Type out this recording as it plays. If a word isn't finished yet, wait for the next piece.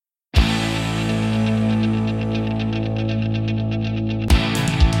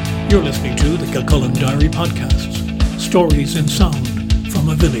You're listening to the Kilcullen Diary Podcasts, stories in sound from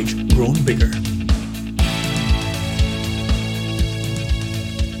a village grown bigger.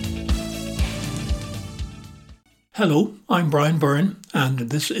 Hello, I'm Brian Byrne, and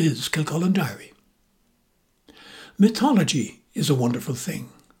this is Kilcullen Diary. Mythology is a wonderful thing.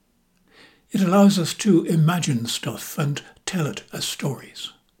 It allows us to imagine stuff and tell it as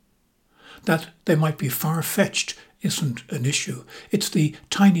stories. That they might be far-fetched isn't an issue. It's the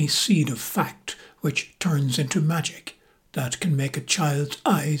tiny seed of fact which turns into magic that can make a child's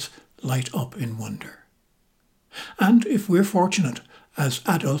eyes light up in wonder. And if we're fortunate, as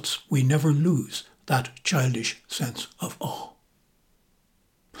adults we never lose that childish sense of awe.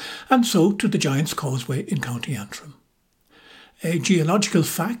 And so to the Giant's Causeway in County Antrim. A geological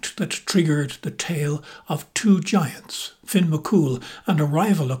fact that triggered the tale of two giants, Finn McCool and a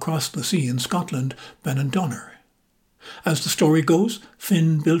rival across the sea in Scotland, Benandonner. As the story goes,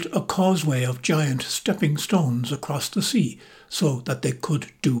 Finn built a causeway of giant stepping stones across the sea so that they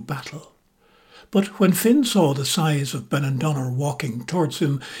could do battle. But when Finn saw the size of Benandonner walking towards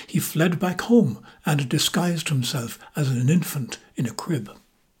him, he fled back home and disguised himself as an infant in a crib.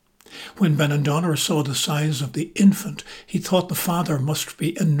 When Benandonner saw the size of the infant, he thought the father must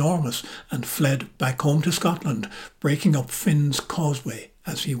be enormous and fled back home to Scotland, breaking up Finn's causeway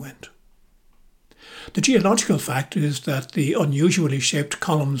as he went. The geological fact is that the unusually shaped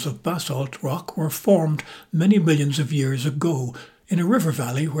columns of basalt rock were formed many millions of years ago in a river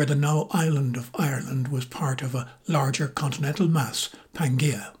valley where the now island of Ireland was part of a larger continental mass,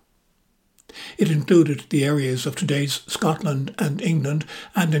 Pangaea. It included the areas of today's Scotland and England,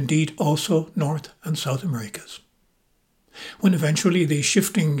 and indeed also North and South Americas. When eventually the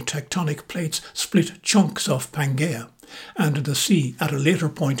shifting tectonic plates split chunks of Pangaea, and the sea at a later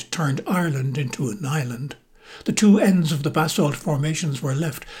point turned Ireland into an island, the two ends of the basalt formations were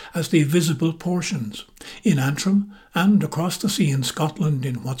left as the visible portions, in Antrim and across the sea in Scotland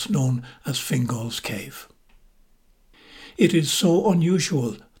in what's known as Fingal's Cave. It is so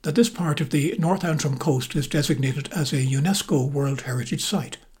unusual that this part of the North Antrim coast is designated as a UNESCO World Heritage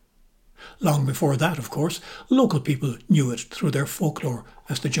Site. Long before that, of course, local people knew it through their folklore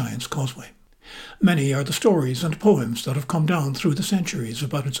as the Giant's Causeway. Many are the stories and poems that have come down through the centuries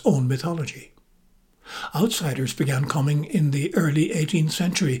about its own mythology. Outsiders began coming in the early 18th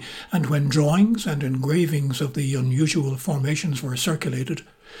century, and when drawings and engravings of the unusual formations were circulated,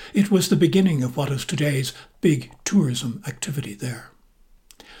 it was the beginning of what is today's big tourism activity there.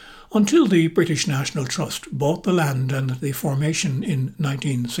 Until the British National Trust bought the land and the formation in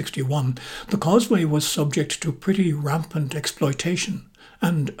 1961, the causeway was subject to pretty rampant exploitation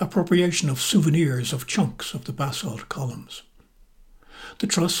and appropriation of souvenirs of chunks of the basalt columns. The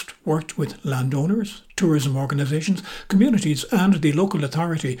Trust worked with landowners, tourism organisations, communities and the local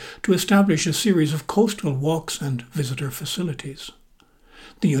authority to establish a series of coastal walks and visitor facilities.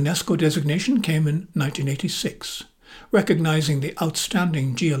 The UNESCO designation came in 1986, recognising the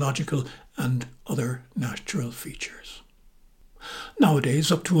outstanding geological and other natural features.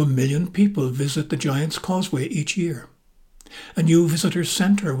 Nowadays, up to 1 million people visit the Giant's Causeway each year. A new visitor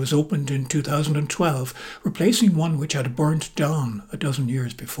centre was opened in 2012, replacing one which had burnt down a dozen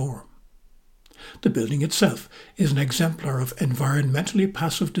years before. The building itself is an exemplar of environmentally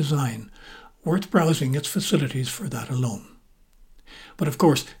passive design, worth browsing its facilities for that alone. But of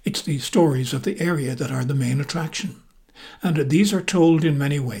course, it's the stories of the area that are the main attraction, and these are told in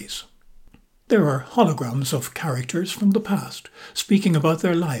many ways. There are holograms of characters from the past, speaking about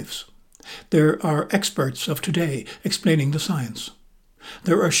their lives. There are experts of today explaining the science.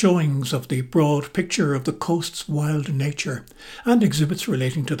 There are showings of the broad picture of the coast's wild nature and exhibits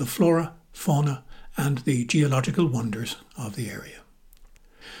relating to the flora, fauna and the geological wonders of the area.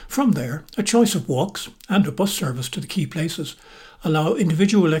 From there, a choice of walks and a bus service to the key places allow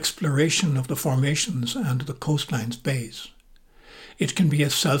individual exploration of the formations and the coastline's bays. It can be a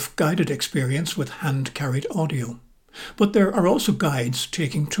self-guided experience with hand-carried audio, but there are also guides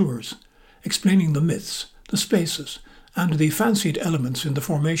taking tours, explaining the myths, the spaces, and the fancied elements in the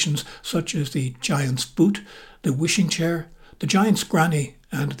formations such as the giant's boot, the wishing chair, the giant's granny,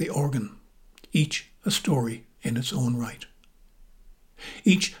 and the organ, each a story in its own right.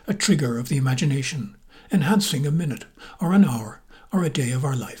 Each a trigger of the imagination, enhancing a minute, or an hour, or a day of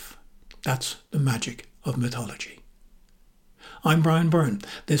our life. That's the magic of mythology. I'm Brian Byrne.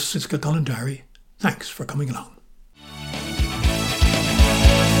 This is Kilcullen Diary. Thanks for coming along.